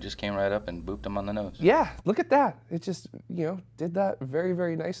this one. It just came right up and booped them on the nose. Yeah, look at that. It just, did that very,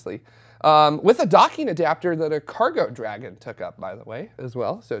 very nicely. With a docking adapter that a Cargo Dragon took up, by the way, as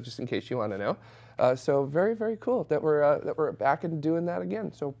well. So just in case you want to know. So very, very cool that we're back and doing that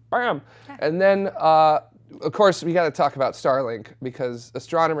again. So bam. And then, of course, we got to talk about Starlink, because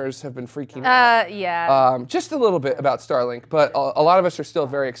astronomers have been freaking out. Just a little bit about Starlink, but a lot of us are still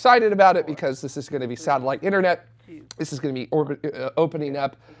very excited about it, because this is going to be satellite internet. This is going to be opening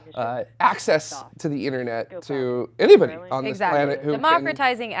up access to the internet to anybody on this planet who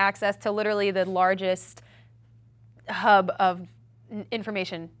democratizing access to literally the largest hub of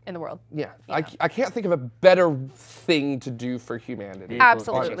information in the world. Yeah, I can't think of a better thing to do for humanity.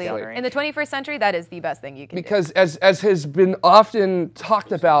 Absolutely. In the 21st century, that is the best thing you can do. Because as has been often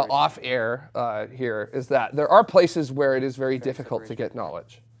talked about off air here, is that there are places where it is very difficult to get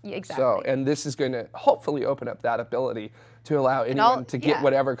knowledge. Yeah, exactly. So, and this is going to hopefully open up that ability to allow anyone to get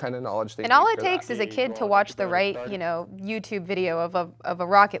whatever kind of knowledge they need. And all it takes is a kid to watch the right, YouTube video of a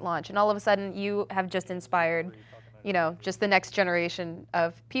rocket launch, and all of a sudden you have just inspired just the next generation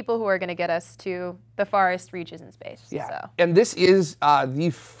of people who are going to get us to the farthest reaches in space. Yeah, so. And this is the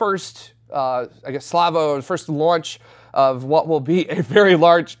first, Slavo, first launch of what will be a very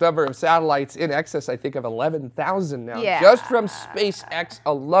large number of satellites, in excess, I think, of 11,000 now, just from SpaceX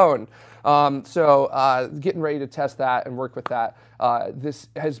alone. So getting ready to test that and work with that. This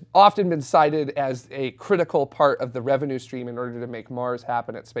has often been cited as a critical part of the revenue stream in order to make Mars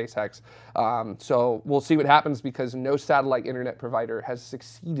happen at SpaceX. So we'll see what happens, because no satellite internet provider has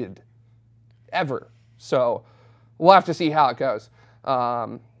succeeded ever. So we'll have to see how it goes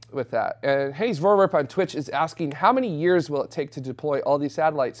with that. And Hayes Vorwerp on Twitch is asking, how many years will it take to deploy all these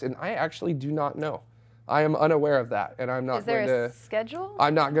satellites? And I actually do not know. I am unaware of that, and I'm not going to. Is there a schedule?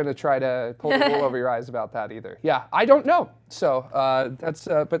 I'm not going to try to pull the wool over your eyes about that either. Yeah, I don't know. So that's.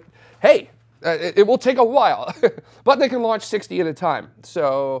 But hey, it will take a while, but they can launch 60 at a time.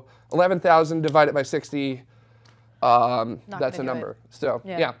 So 11,000 divided by 60. That's a number. So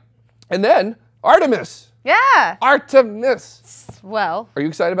yeah, and then Artemis. Yeah. Artemis. Well. Are you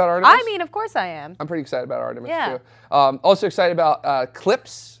excited about Artemis? I mean, of course I am. I'm pretty excited about Artemis too. Also excited about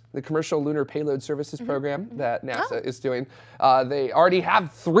CLPS, the Commercial Lunar Payload Services Program that NASA is doing. They already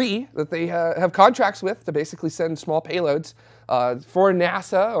have 3 that they have contracts with to basically send small payloads for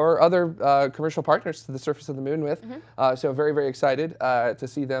NASA or other commercial partners to the surface of the moon with. So very, very excited to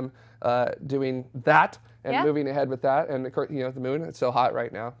see them doing that and moving ahead with that. And of course, you know, the moon, it's so hot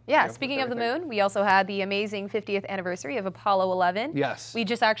right now. Yeah, you know, speaking of the moon, we also had the amazing 50th anniversary of Apollo 11. Yes. We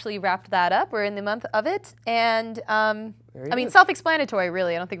just actually wrapped that up. We're in the month of it. And I mean, self-explanatory,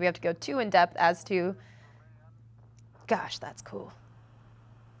 really. I don't think we have to go too in-depth as to, gosh, that's cool.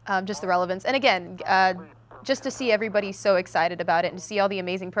 Just the relevance. And again, just to see everybody so excited about it and to see all the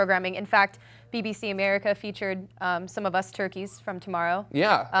amazing programming. In fact, BBC America featured some of us turkeys from tomorrow.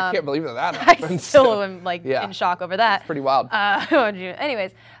 Yeah, I can't believe that happened. I still am like in shock over that. It's pretty wild.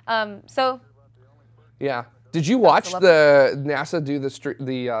 Anyways, so. Yeah. Did you watch the NASA do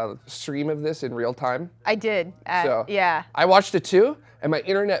the stream of this in real time? I did. Yeah. I watched it too, and my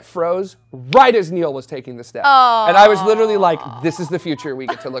internet froze right as Neil was taking the step. Oh. And I was literally like, this is the future we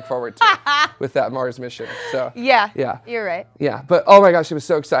get to look forward to with that Mars mission. So yeah, you're right. Yeah, but oh my gosh, it was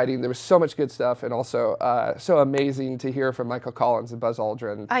so exciting. There was so much good stuff, and also so amazing to hear from Michael Collins and Buzz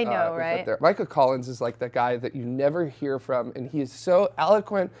Aldrin. I know, right? Michael Collins is like the guy that you never hear from, and he is so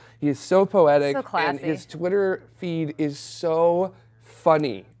eloquent, he is so poetic, so classy. And his Twitter feed is so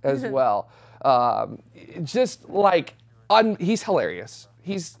funny as well. Just like, he's hilarious.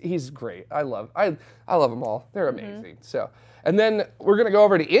 He's great. I love them all. They're amazing. So, and then we're gonna go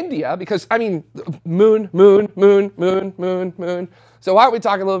over to India because I mean, moon. So why don't we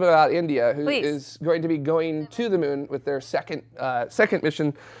talk a little bit about India, who is going to be going to the moon with their second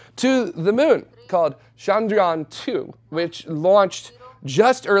mission to the moon called Chandrayaan-2, which launched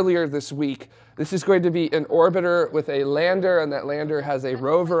just earlier this week. This is going to be an orbiter with a lander, and that lander has a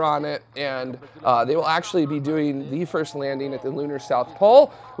rover on it, and they will actually be doing the first landing at the lunar South Pole,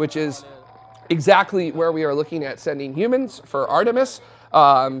 which is exactly where we are looking at sending humans for Artemis,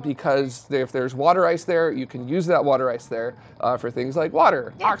 because if there's water ice there, you can use that water ice there for things like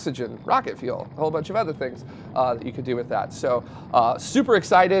water, oxygen, rocket fuel, a whole bunch of other things that you could do with that. So super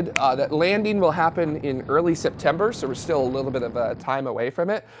excited. That landing will happen in early September, so we're still a little bit of time away from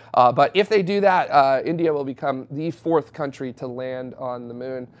it. But if they do that, India will become the 4th country to land on the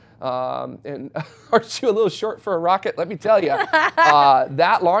moon. And aren't you a little short for a rocket? Let me tell you,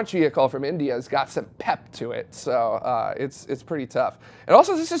 that launch vehicle from India has got some pep to it, so it's pretty tough. And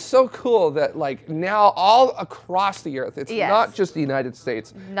also, this is so cool that like now all across the Earth, it's not just the United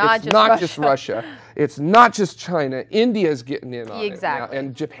States, it's not just Russia, it's not just China. India's getting in on it now,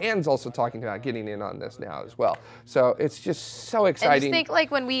 and Japan's also talking about getting in on this now as well. So it's just so exciting. And just think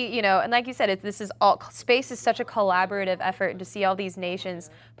like when we, you know, and like you said, this is all space is such a collaborative effort, and to see all these nations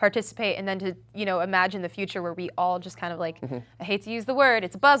participate, and then to, you know, imagine the future where we all just kind of like, I hate to use the word,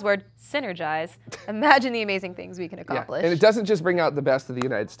 it's a buzzword, synergize. Imagine the amazing things we can accomplish. And it doesn't just bring out the best of the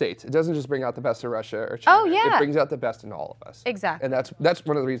United States. It doesn't just bring out the best of Russia or China. Oh, yeah. It brings out the best in all of us. Exactly. And that's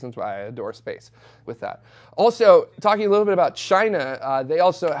one of the reasons why I adore space with that. Also, talking a little bit about China, they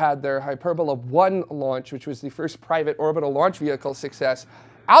also had their Hyperbola 1 launch, which was the first private orbital launch vehicle success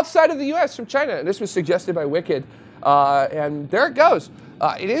outside of the US from China. And this was suggested by Wicked. And there it goes.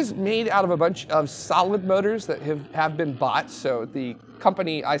 It is made out of a bunch of solid motors that have been bought. So the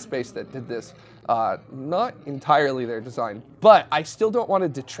company iSpace that did this, not entirely their design, but I still don't want to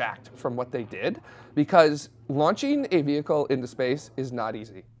detract from what they did, because launching a vehicle into space is not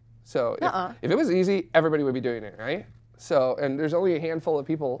easy. So if it was easy, everybody would be doing it, right? So, and there's only a handful of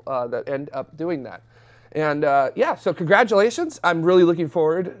people that end up doing that. And yeah, so congratulations. I'm really looking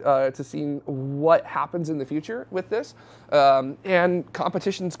forward to seeing what happens in the future with this. And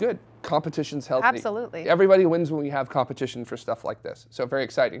competition's good. Competition's healthy. Absolutely. Everybody wins when we have competition for stuff like this. So very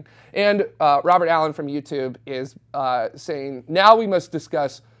exciting. And Robert Allen from YouTube is saying, now we must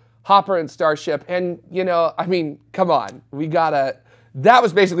discuss Hopper and Starship. And, you know, I mean, come on. We gotta, that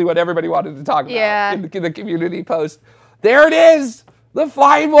was basically what everybody wanted to talk about in the community post. There it is, the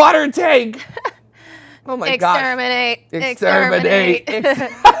flying water tank. Oh my gosh. Exterminate.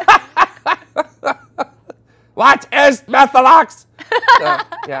 What is Methalox? So,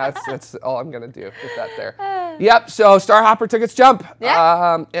 yeah, that's all I'm going to do with that there. Yep, so Starhopper took its jump.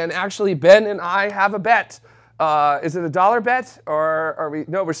 Yeah. And actually, Ben and I have a bet. Is it a $1 bet, or are we?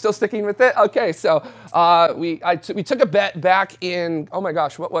 No, we're still sticking with it. Okay, so we took a bet back in, oh my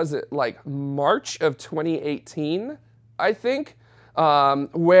gosh, what was it? Like March of 2018, I think.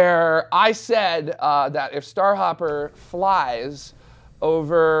 Where I said that if Starhopper flies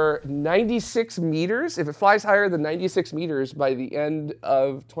over 96 meters, if it flies higher than 96 meters by the end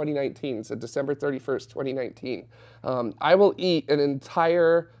of 2019, so December 31st, 2019, I will eat an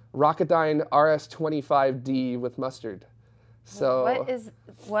entire Rocketdyne RS-25D with mustard. So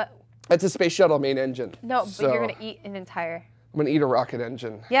what? It's a space shuttle main engine. No, but you're going to eat an entire... I'm gonna eat a rocket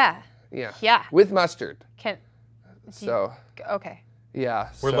engine. Yeah. Yeah. Yeah. With mustard. So. Okay. Yeah.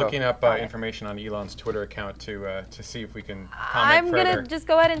 We're looking up information on Elon's Twitter account to see if we can comment I'm further. gonna just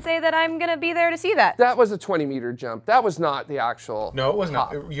go ahead and say that I'm gonna be there to see that. That was a 20-meter jump. That was not the actual. No, it was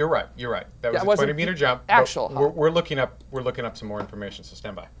hop. not. You're right. You're right. That was a wasn't 20-meter jump. actual but we're looking up some more information. So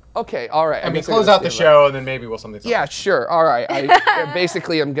stand by. Okay, all right. I mean, close out the show and then maybe we'll something. Yeah, sure. All right. I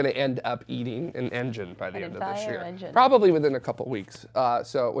basically am going to end up eating an engine by the end of this year. Engine. Probably within a couple weeks.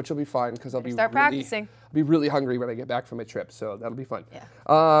 Which will be fine because I'll be practicing. Be really hungry when I get back from my trip. So that'll be fun. Yeah.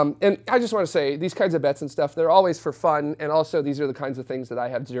 And I just want to say these kinds of bets and stuff, they're always for fun, and also these are the kinds of things that I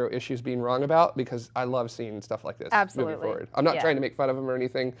have zero issues being wrong about because I love seeing stuff like this moving forward. I'm not trying to make fun of them or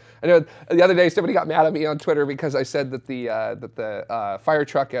anything. I know the other day somebody got mad at me on Twitter because I said that the fire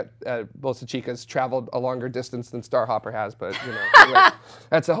truck at Bolsa Chica's traveled a longer distance than Starhopper has, but anyway,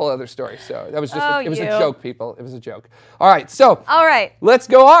 that's a whole other story. So that was just it was a joke, people. It was a joke. All right, so let's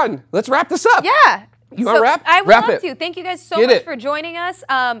go on. Let's wrap this up. Yeah. You want to wrap? I would love to. Thank you guys so much for joining us.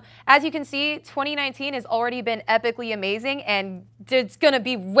 As you can see, 2019 has already been epically amazing, and it's going to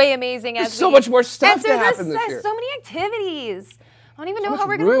be way amazing as so much more stuff to happen this year. So many activities. I don't even know how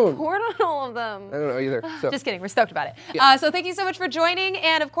we're going to report on all of them. I don't know either. So. Just kidding. We're stoked about it. Yeah. So thank you so much for joining.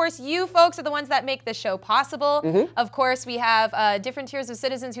 And of course, you folks are the ones that make this show possible. Of course, we have different tiers of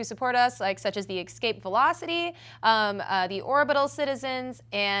citizens who support us, such as the Escape Velocity, the Orbital citizens,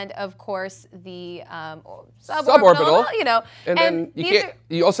 and of course the suborbital. And then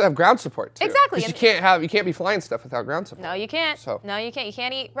you also have ground support too. Exactly. You can't be flying stuff without ground support. No, you can't. No, you can't. You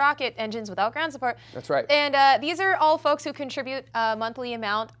can't eat rocket engines without ground support. That's right. And these are all folks who contribute monthly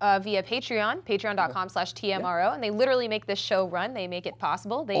amount via Patreon, patreon.com/TMRO, and they literally make this show run. They make it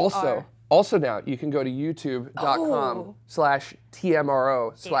possible. Also now, you can go to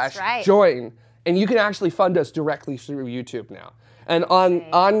youtube.com/TMRO/join, and you can actually fund us directly through YouTube now. And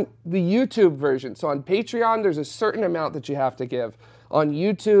on the YouTube version, so on Patreon, there's a certain amount that you have to give. On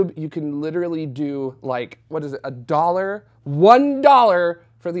YouTube, you can literally do $1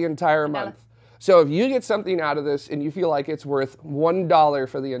 for the entire month. So if you get something out of this and you feel like it's worth $1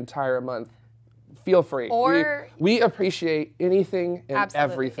 for the entire month, feel free. We appreciate anything and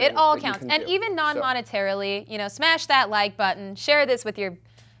everything. It all counts. And even non-monetarily, smash that like button, share this with your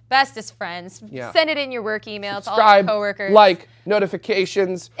bestest friends, send it in your work email to all your coworkers. Like,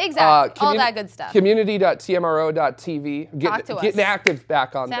 notifications. Exactly, all that good stuff. Community.tmro.tv. Getting active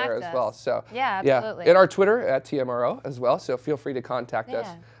back on there as well. So yeah, absolutely. And our Twitter at TMRO as well. So feel free to contact us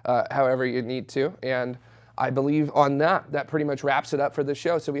however you need to. And I believe on that pretty much wraps it up for the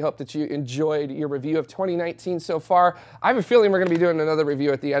show. So we hope that you enjoyed your review of 2019 so far. I have a feeling we're going to be doing another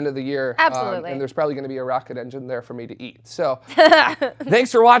review at the end of the year. Absolutely. And there's probably going to be a rocket engine there for me to eat. So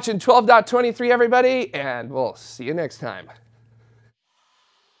thanks for watching 12.23, everybody, and we'll see you next time.